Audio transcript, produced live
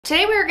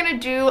Today we are gonna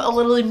do a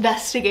little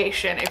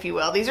investigation, if you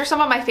will. These are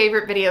some of my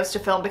favorite videos to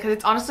film because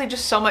it's honestly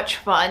just so much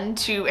fun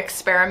to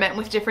experiment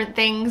with different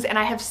things, and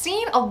I have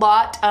seen a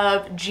lot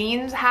of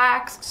jeans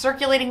hacks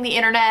circulating the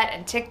internet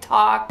and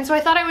TikTok, and so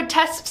I thought I would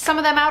test some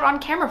of them out on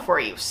camera for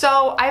you.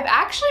 So I've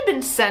actually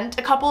been sent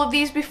a couple of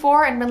these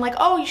before and been like,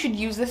 oh, you should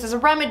use this as a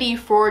remedy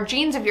for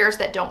jeans of yours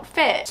that don't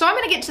fit. So I'm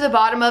gonna get to the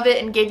bottom of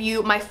it and give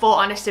you my full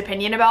honest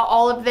opinion about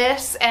all of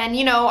this. And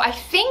you know, I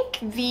think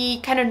the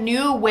kind of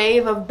new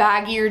wave of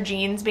baggier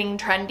jeans being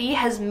trendy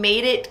has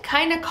made it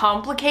kind of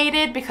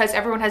complicated because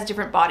everyone has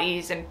different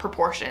bodies and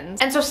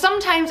proportions. And so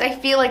sometimes I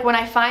feel like when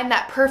I find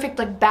that perfect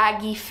like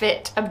baggy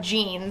fit of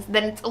jeans,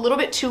 then it's a little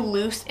bit too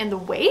loose in the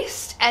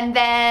waist. And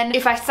then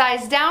if I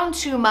size down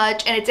too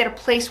much and it's at a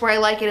place where I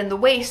like it in the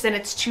waist, then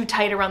it's too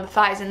tight around the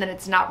thighs and then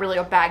it's not really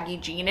a baggy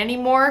jean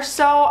anymore.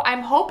 So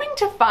I'm hoping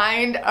to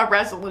find a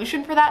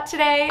resolution for that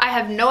today. I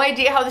have no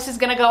idea how this is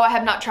gonna go. I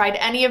have not tried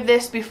any of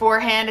this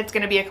beforehand. It's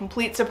gonna be a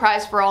complete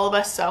surprise for all of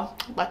us, so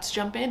let's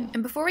jump in.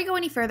 And before we go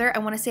any further, I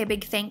want to say a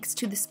big thanks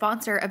to the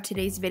sponsor of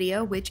today's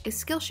video, which is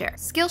Skillshare.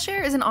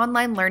 Skillshare is an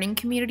online learning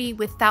community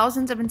with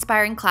thousands of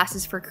inspiring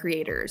classes for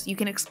creators. You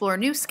can explore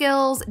new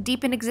skills,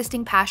 deepen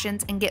existing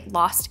passions, and get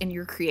lost in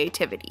your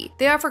creativity.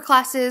 They offer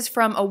classes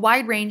from a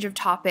wide range of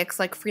topics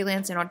like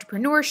freelance and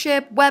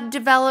entrepreneurship, web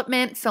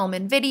development, film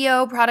and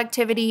video,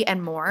 productivity,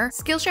 and more.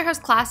 Skillshare has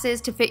classes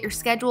to fit your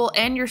schedule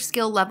and your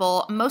skill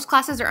level. Most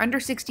classes are under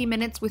 60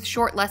 minutes with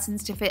short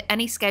lessons to fit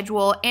any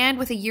schedule, and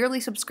with a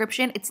yearly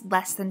subscription, it's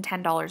less than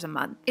 $10 a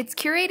month. It's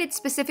curated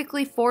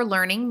specifically for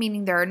learning,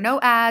 meaning there are no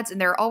ads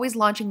and they're always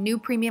launching new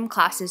premium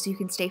classes so you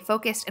can stay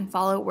focused and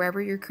follow wherever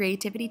your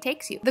creativity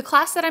takes you. The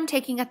class that I'm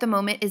taking at the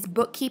moment is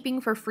Bookkeeping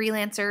for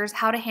Freelancers: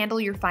 How to Handle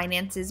Your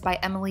Finances by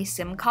Emily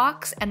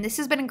Simcox, and this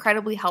has been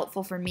incredibly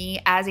helpful for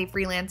me as a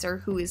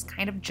freelancer who is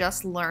kind of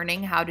just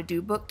learning how to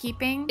do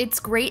bookkeeping. It's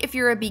great if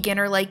you're a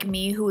beginner like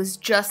me who is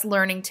just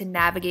learning to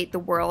navigate the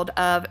world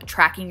of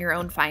tracking your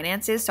own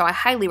finances, so I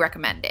highly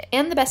recommend it.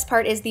 And the best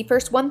part is the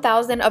first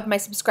 1,000 of my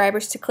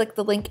subscribers to click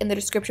the link in the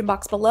description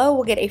box below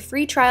will get a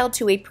free trial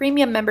to a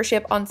premium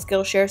membership on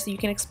Skillshare so you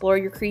can explore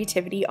your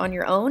creativity on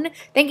your own.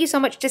 Thank you so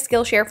much to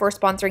Skillshare for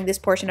sponsoring this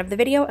portion of the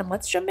video, and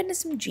let's jump into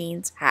some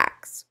jeans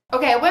hacks.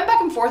 Okay, I went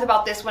back and forth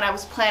about this when I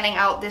was planning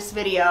out this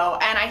video,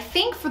 and I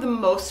think for the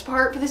most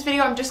part for this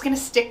video, I'm just gonna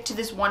stick to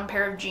this one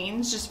pair of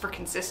jeans just for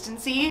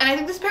consistency. And I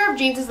think this pair of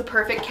jeans is the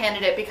perfect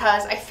candidate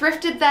because I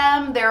thrifted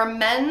them. They're a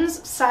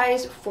men's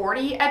size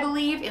 40, I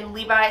believe, in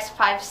Levi's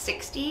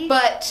 560,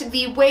 but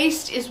the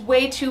waist is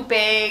way too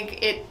big.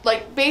 It,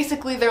 like,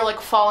 basically they're like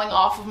falling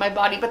off of my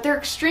body, but they're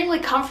extremely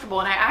comfortable,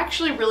 and I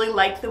actually really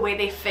like the way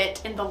they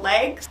fit in the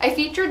legs. I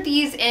featured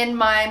these in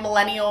my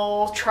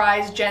Millennial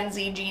Tries Gen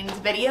Z Jeans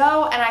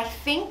video, and I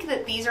think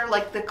that these are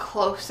like the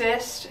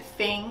closest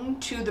thing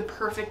to the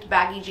perfect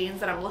baggy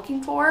jeans that I'm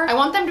looking for. I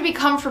want them to be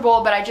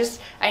comfortable, but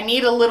I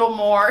need a little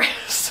more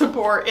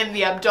support in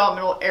the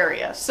abdominal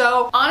area.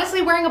 So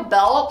honestly, wearing a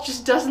belt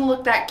just doesn't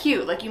look that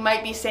cute. Like, you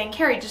might be saying,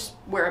 Carrie, just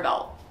wear a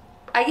belt.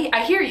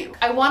 I hear you.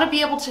 I want to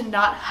be able to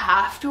not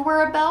have to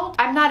wear a belt.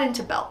 I'm not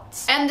into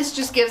belts. And this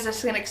just gives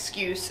us an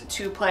excuse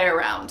to play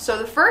around. So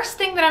the first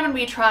thing that I'm going to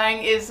be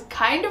trying is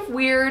kind of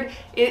weird.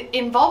 It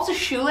involves a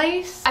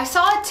shoelace. I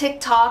saw a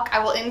TikTok,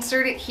 I will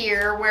insert it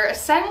here, where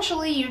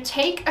essentially you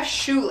take a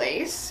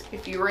shoelace,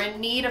 if you are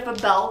in need of a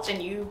belt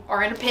and you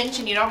are in a pinch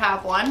and you don't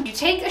have one, you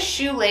take a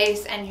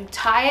shoelace and you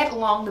tie it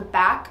along the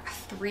back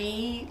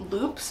 3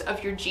 loops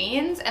of your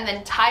jeans and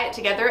then tie it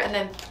together and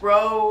then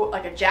throw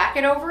like a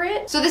jacket over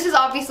it. So this is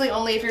obviously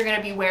only if you're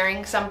gonna be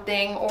wearing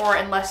something or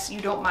unless you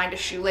don't mind a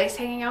shoelace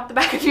hanging out the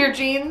back of your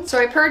jeans. So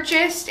I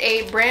purchased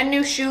a brand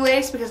new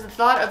shoelace because the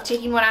thought of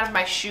taking one out of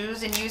my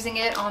shoes and using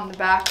it on the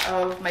back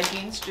of my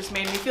jeans just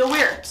made me feel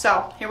weird.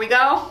 So here we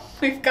go.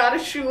 We've got a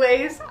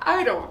shoelace.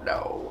 I don't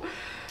know.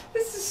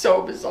 This is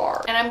so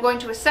bizarre. And I'm going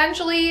to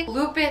essentially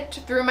loop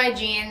it through my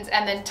jeans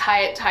and then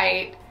tie it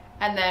tight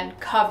and then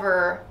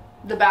cover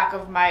the back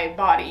of my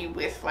body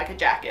with like a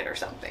jacket or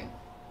something.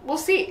 We'll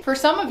see. For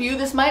some of you,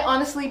 this might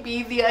honestly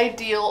be the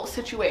ideal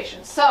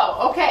situation. So,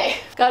 okay,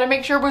 gotta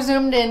make sure we're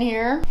zoomed in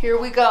here. Here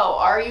we go.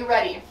 Are you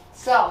ready?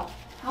 So,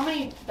 how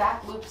many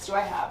back loops do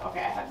I have?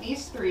 Okay, I have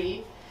these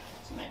 3.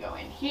 So I'm gonna go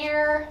in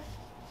here.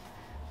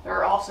 There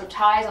are also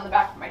ties on the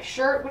back of my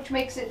shirt, which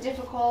makes it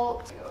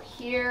difficult. So go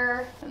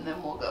here, and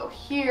then we'll go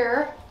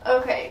here.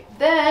 Okay,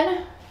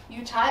 then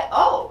you tie,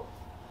 oh,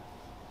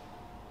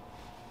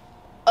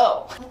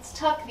 let's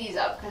tuck these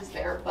up because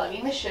they're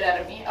bugging the shit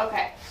out of me.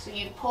 Okay, so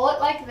you pull it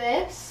like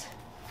this,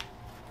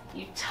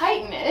 you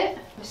tighten it,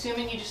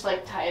 assuming you just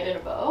like tie it in a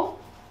bow.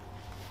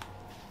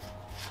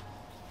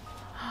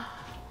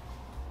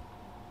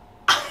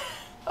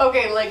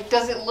 Okay, like,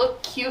 does it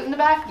look cute in the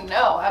back?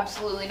 No,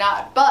 absolutely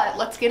not. But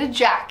let's get a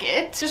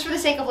jacket. Just for the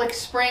sake of like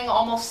spring,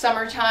 almost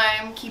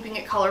summertime, keeping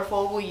it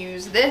colorful, we'll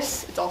use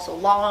this. It's also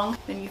long.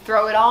 Then you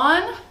throw it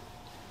on.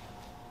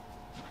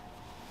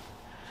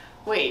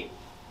 Wait.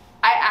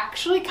 I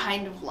actually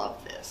kind of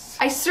love this.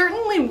 I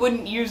certainly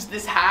wouldn't use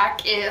this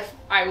hack if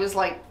I was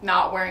like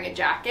not wearing a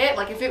jacket.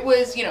 Like if it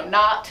was, you know,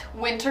 not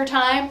winter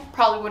time,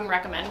 probably wouldn't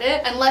recommend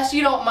it. Unless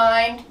you don't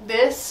mind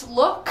this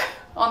look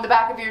on the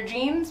back of your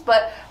jeans,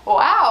 but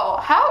wow,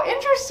 how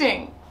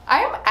interesting.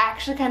 I am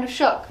actually kind of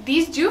shook.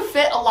 These do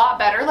fit a lot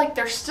better. Like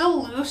they're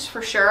still loose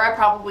for sure. I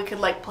probably could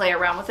like play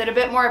around with it a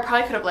bit more. I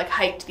probably could have like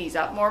hiked these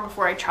up more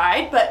before I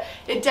tried, but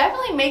it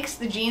definitely makes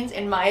the jeans,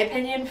 in my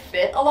opinion,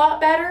 fit a lot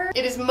better.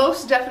 It is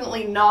most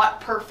definitely not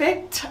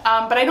perfect,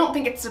 but I don't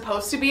think it's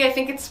supposed to be. I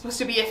think it's supposed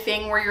to be a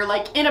thing where you're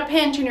like in a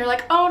pinch and you're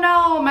like, oh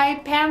no, my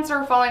pants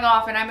are falling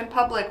off and I'm in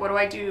public. What do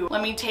I do?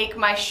 Let me take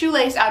my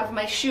shoelace out of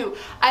my shoe.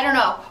 I don't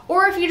know.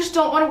 Or if you just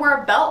don't want to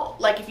wear a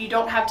belt, like if you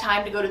don't have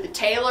time to go to the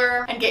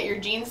tailor and get your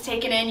jeans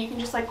taken in, you can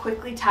just like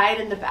quickly tie it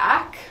in the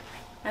back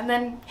and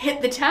then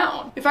hit the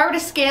town. If I were to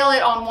scale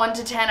it on 1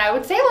 to 10, I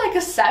would say like a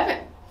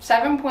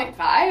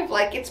 7.5.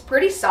 Like it's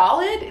pretty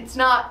solid. It's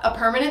not a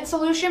permanent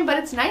solution, but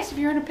it's nice if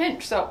you're in a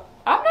pinch, so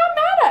I'm not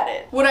mad at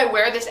it. Would I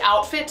wear this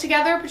outfit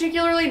together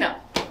particularly? No,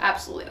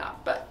 absolutely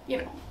not, but you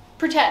know,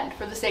 pretend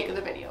for the sake of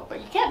the video,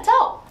 but you can't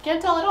tell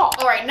at all.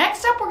 All right,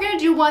 next up we're gonna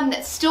do one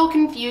that still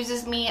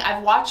confuses me.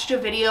 I've watched a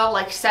video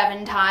like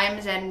 7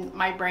 times and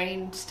my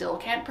brain still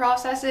can't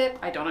process it.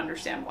 I don't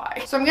understand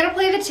why. So I'm gonna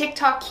play the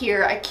TikTok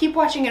here. I keep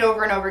watching it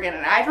over and over again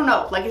and I don't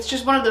know, like it's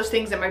just one of those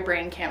things that my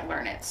brain can't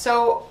learn it.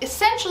 So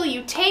essentially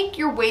you take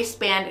your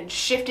waistband and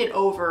shift it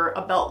over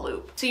a belt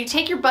loop. So you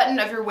take your button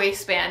of your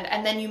waistband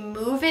and then you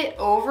move it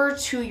over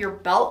to your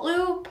belt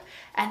loop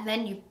and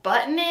then you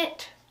button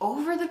it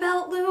over the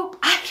belt loop?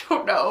 I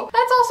don't know.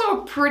 That's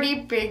also a pretty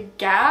big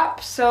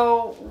gap,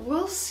 so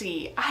we'll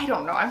see. I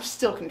don't know, I'm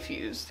still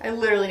confused. I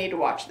literally need to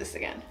watch this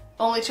again.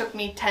 Only took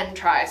me 10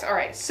 tries. All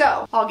right,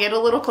 so I'll get a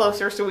little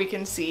closer so we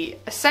can see.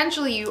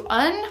 Essentially, you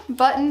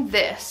unbutton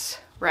this,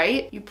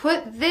 right? You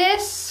put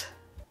this,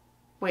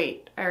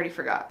 wait, I already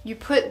forgot. You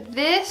put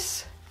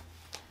this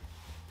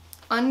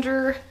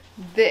under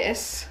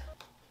this.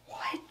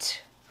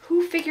 What?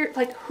 Who figured,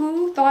 like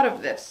who thought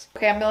of this?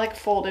 Okay, I'm gonna like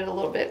fold it a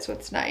little bit so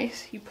it's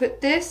nice. You put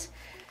this,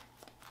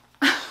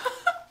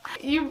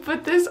 you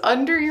put this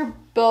under your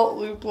belt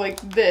loop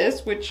like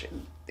this, which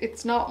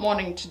it's not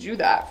wanting to do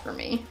that for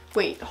me.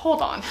 Wait,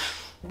 hold on.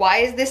 Why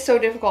is this so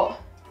difficult?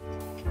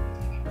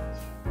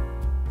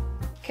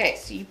 Okay,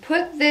 so you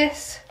put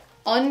this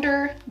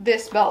under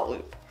this belt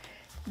loop.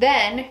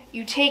 Then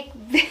you take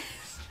this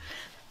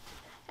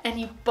and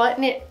you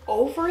button it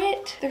over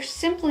it. There's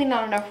simply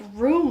not enough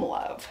room,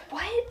 love.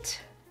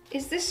 What?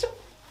 Is this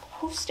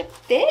supposed to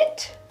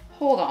fit?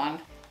 Hold on.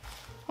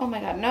 Oh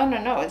my God, no,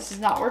 no, no, this is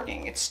not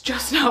working. It's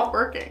just not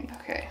working.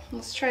 Okay,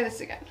 let's try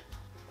this again.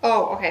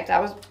 Oh, okay,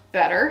 that was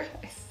better,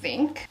 I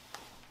think.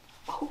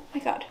 Oh my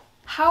God,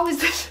 how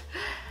is this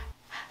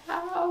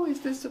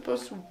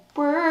supposed to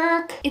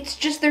work? It's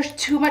just there's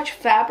too much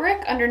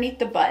fabric underneath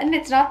the button.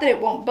 It's not that it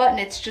won't button,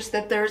 it's just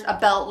that there's a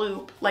belt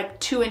loop, like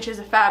 2 inches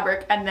of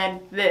fabric, and then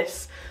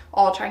this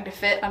all trying to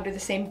fit under the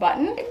same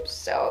button. I'm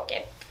so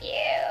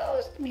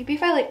confused. Maybe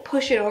if I like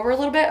push it over a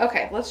little bit.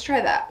 Okay, let's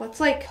try that. Let's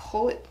like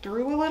pull it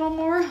through a little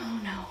more.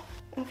 Oh no.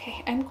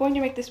 Okay, I'm going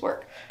to make this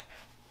work.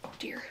 Oh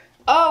dear.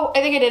 Oh,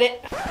 I think I did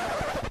it.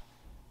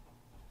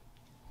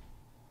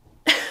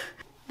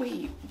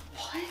 Wait,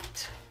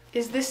 what?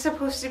 Is this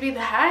supposed to be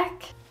the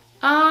hack?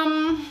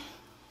 I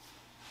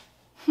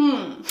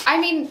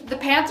mean, the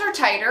pants are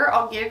tighter,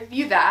 I'll give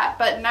you that,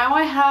 but now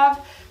I have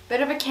a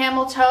bit of a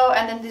camel toe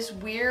and then this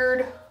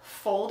weird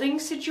folding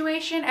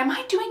situation. Am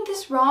I doing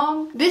this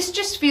wrong? This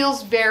just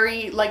feels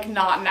very like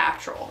not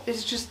natural.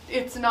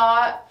 It's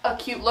not a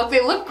cute look.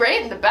 They look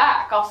great in the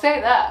back, I'll say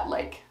that.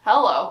 Like,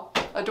 hello,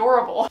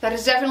 adorable. That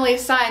is definitely a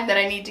sign that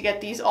I need to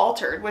get these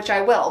altered, which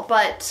I will,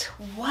 but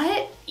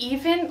what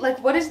even,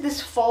 like what is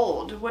this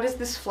fold? What is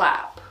this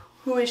flap?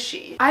 Who is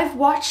she? I've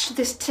watched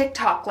this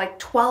TikTok like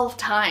 12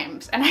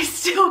 times and I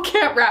still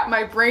can't wrap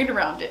my brain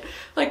around it.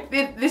 Like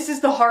this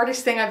is the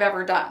hardest thing I've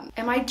ever done.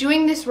 Am I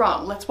doing this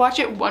wrong? Let's watch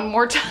it one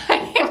more time.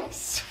 I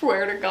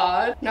swear to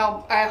God.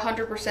 No, I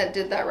 100%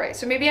 did that right.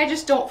 So maybe I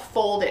just don't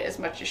fold it as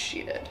much as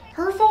she did.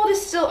 Her fold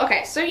is still,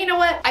 okay, so you know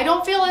what? I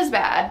don't feel as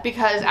bad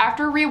because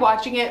after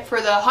rewatching it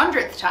for the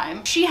 100th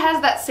time, she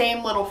has that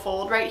same little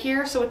fold right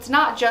here. So it's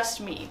not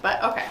just me,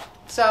 but okay.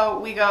 So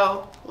we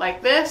go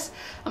like this.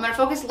 I'm gonna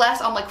focus less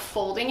on like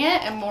folding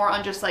it and more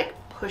on just like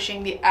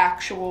pushing the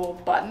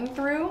actual button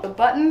through. The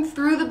button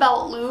through the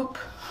belt loop.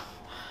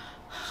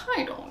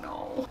 I don't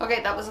know.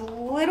 Okay, that was a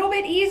little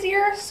bit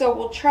easier, so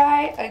we'll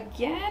try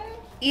again.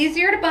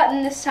 Easier to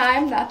button this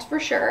time, that's for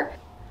sure.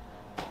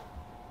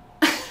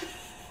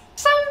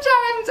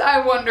 Sometimes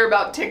I wonder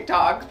about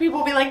TikToks. People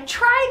will be like,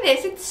 try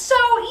this, it's so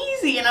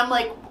easy. And I'm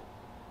like,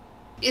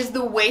 is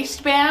the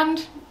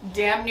waistband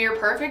damn near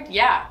perfect?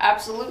 Yeah,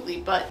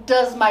 absolutely. But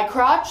does my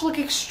crotch look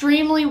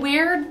extremely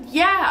weird?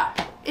 Yeah,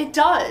 it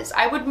does.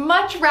 I would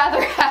much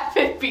rather have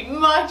it be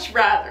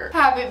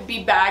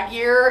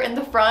baggier in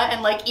the front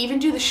and like even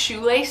do the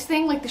shoelace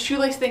thing. Like the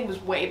shoelace thing was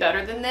way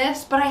better than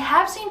this, but I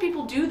have seen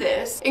people do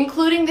this,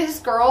 including this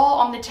girl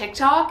on the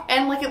TikTok,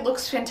 and like it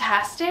looks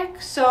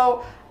fantastic.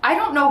 So I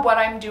don't know what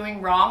I'm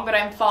doing wrong, but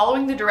I'm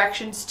following the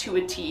directions to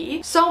a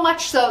T. So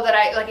much so that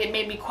it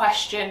made me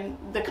question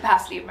the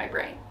capacity of my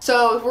brain.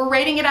 So if we're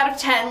rating it out of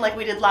 10 like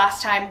we did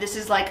last time, this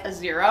is like a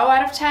 0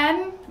 out of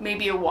 10,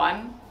 maybe a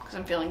 1.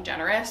 I'm feeling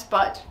generous,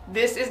 but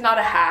this is not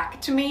a hack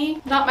to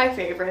me. Not my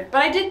favorite,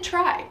 but I did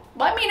try.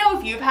 Let me know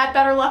if you've had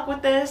better luck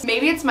with this.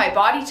 Maybe it's my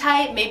body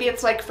type, maybe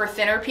it's like for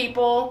thinner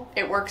people,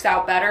 it works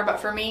out better, but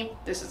for me,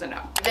 this is a no.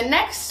 The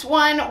next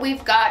one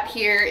we've got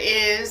here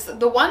is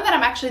the one that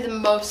I'm actually the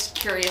most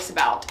curious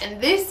about, and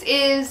this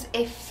is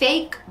a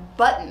fake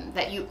button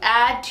that you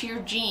add to your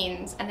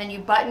jeans, and then you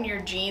button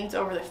your jeans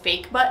over the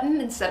fake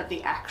button instead of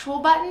the actual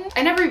button.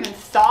 I never even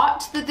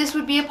thought that this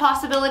would be a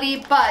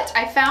possibility, but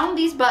I found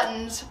these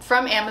buttons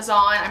from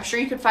Amazon. I'm sure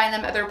you could find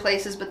them other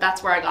places, but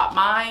that's where I got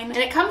mine. And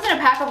it comes in a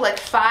pack of like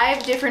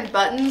 5 different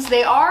buttons.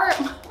 They are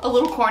a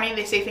little corny.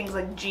 They say things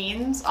like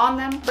jeans on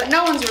them, but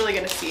no one's really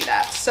gonna see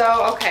that.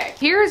 So, okay.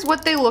 Here's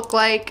what they look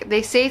like.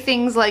 They say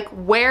things like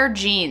wear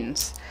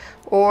jeans,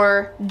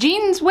 or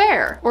jeans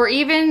wear, or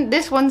even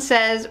this one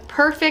says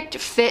perfect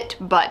fit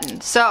button.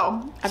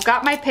 So I've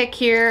got my pick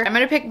here. I'm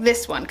gonna pick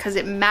this one because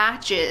it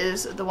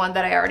matches the one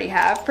that I already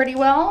have pretty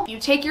well. You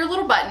take your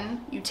little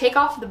button, you take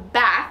off the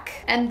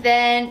back, and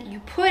then you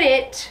put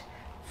it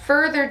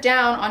further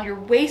down on your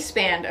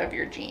waistband of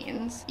your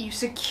jeans. You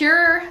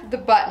secure the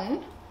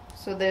button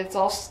so that it's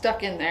all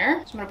stuck in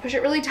there. So I'm gonna push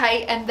it really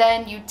tight, and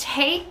then you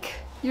take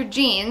your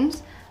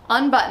jeans,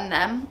 unbutton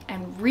them,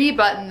 and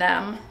rebutton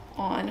them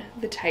on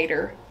the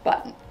tighter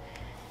button.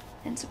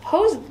 And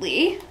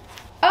supposedly,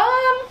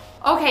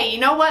 okay, you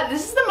know what?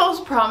 This is the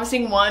most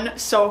promising one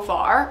so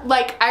far.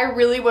 Like, I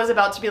really was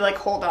about to be like,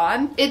 hold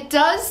on. It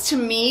does, to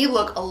me,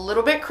 look a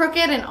little bit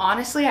crooked, and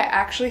honestly, I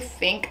actually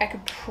think I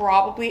could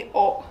probably,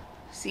 oh,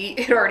 see,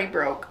 it already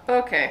broke.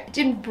 Okay. It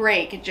didn't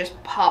break, it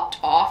just popped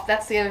off.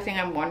 That's the other thing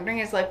I'm wondering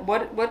is like,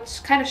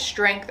 what kind of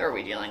strength are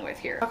we dealing with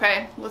here?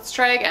 Okay, let's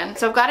try again.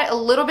 So I've got it a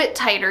little bit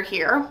tighter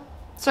here.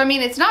 So I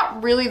mean, it's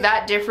not really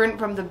that different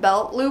from the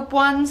belt loop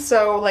ones,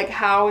 so like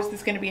how is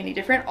this gonna be any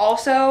different?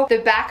 Also, the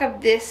back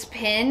of this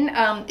pin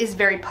is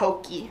very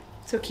pokey,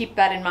 so keep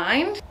that in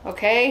mind.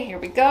 Okay, here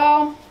we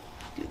go.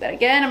 Do that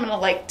again. I'm gonna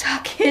like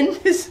tuck in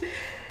this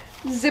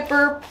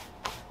zipper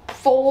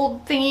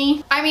fold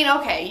thingy. I mean,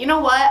 okay, you know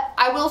what?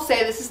 I will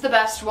say this is the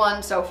best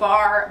one so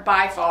far,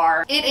 by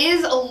far. It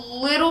is a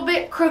little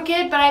bit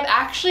crooked, but I've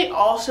actually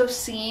also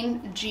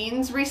seen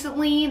jeans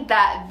recently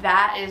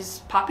that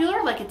is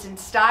popular, like it's in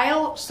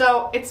style,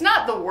 so it's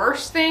not the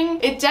worst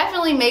thing. It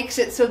definitely makes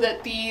it so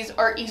that these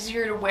are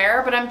easier to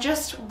wear, but I'm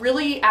just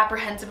really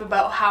apprehensive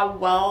about how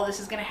well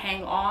this is gonna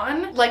hang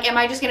on. Like, am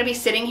I just gonna be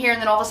sitting here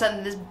and then all of a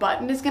sudden this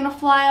button is gonna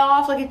fly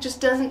off? Like, it just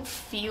doesn't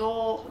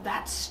feel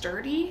that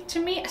sturdy to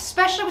me,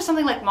 especially with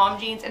something like mom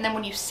jeans, and then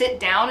when you sit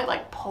down it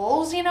like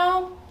pulls, you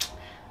know?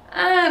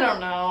 I don't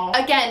know.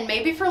 Again,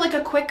 maybe for like a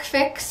quick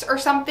fix or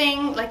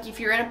something, like if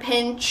you're in a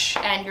pinch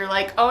and you're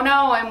like, oh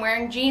no, I'm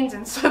wearing jeans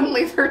and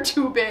suddenly they're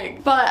too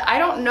big. But I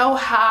don't know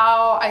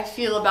how I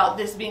feel about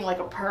this being like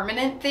a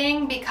permanent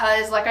thing,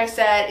 because like I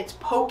said, it's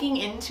poking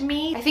into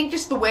me. I think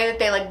just the way that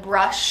they like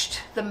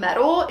brushed the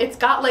metal, it's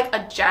got like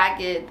a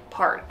jagged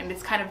part and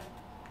it's kind of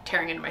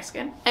tearing into my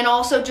skin. And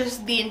also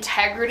just the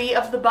integrity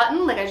of the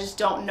button, like I just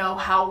don't know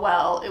how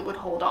well it would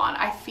hold on.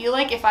 I feel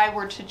like if I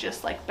were to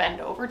just like bend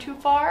over too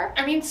far,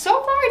 I mean,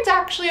 so far it's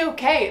actually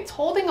okay. It's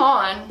holding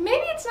on.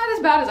 Maybe it's not as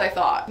bad as I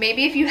thought.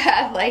 Maybe if you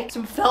had like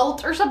some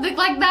felt or something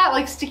like that,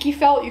 like sticky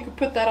felt, you could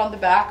put that on the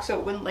back so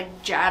it wouldn't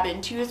like jab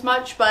into you as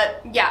much.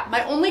 But yeah,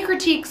 my only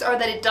critiques are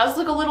that it does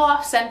look a little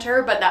off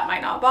center, but that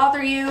might not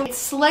bother you. It's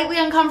slightly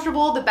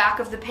uncomfortable, the back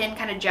of the pin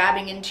kind of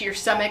jabbing into your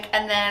stomach,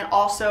 and then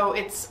also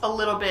it's a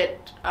little bit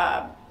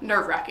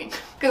nerve-wracking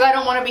because I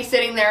don't want to be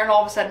sitting there and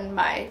all of a sudden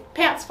my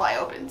pants fly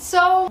open.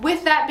 So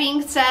with that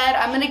being said,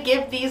 I'm gonna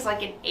give these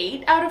like an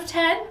 8 out of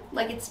 10.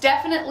 Like, it's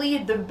definitely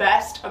the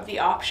best of the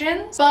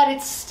options, but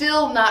it's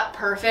still not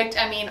perfect.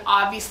 I mean,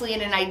 obviously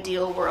in an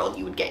ideal world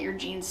you would get your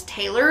jeans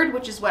tailored,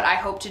 which is what I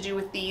hope to do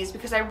with these,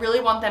 because I really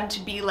want them to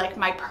be like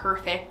my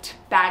perfect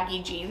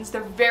baggy jeans.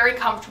 They're very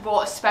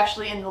comfortable,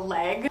 especially in the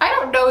leg. I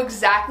don't know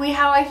exactly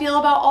how I feel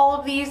about all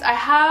of these. I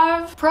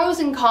have pros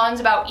and cons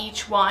about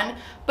each one,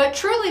 but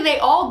truly they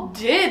all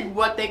did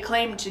what they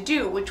claimed to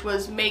do, which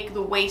was make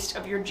the waist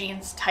of your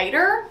jeans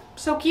tighter.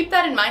 So keep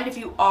that in mind if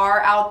you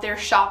are out there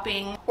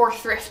shopping or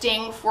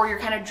thrifting for your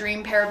kind of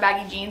dream pair of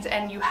baggy jeans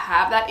and you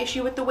have that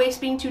issue with the waist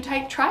being too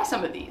tight. Try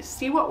some of these,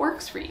 see what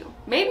works for you.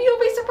 Maybe you'll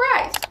be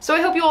surprised. So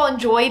I hope you all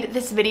enjoyed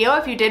this video.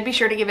 If you did, be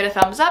sure to give it a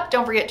thumbs up.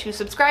 Don't forget to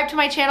subscribe to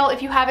my channel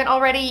if you haven't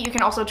already. You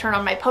can also turn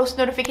on my post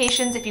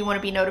notifications if you want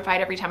to be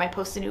notified every time I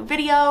post a new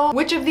video.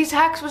 Which of these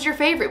hacks was your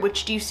favorite?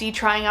 Which do you see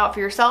trying out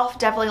for yourself?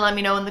 Definitely let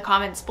me know in the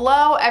comments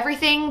below.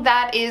 Everything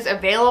that is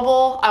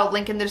available, I'll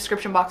link in the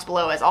description box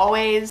below as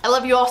always. I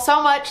love you all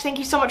so much. Thank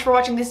you so much for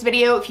watching this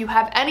video. If you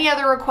have any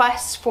other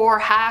requests for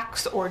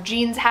hacks or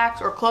jeans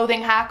hacks or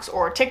clothing hacks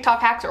or TikTok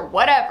hacks or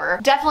whatever,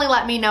 definitely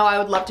let me know. I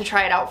would love to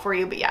try it out for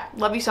you. But yeah,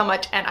 love you so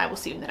much and I will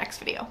see you in the next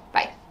video.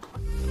 Bye.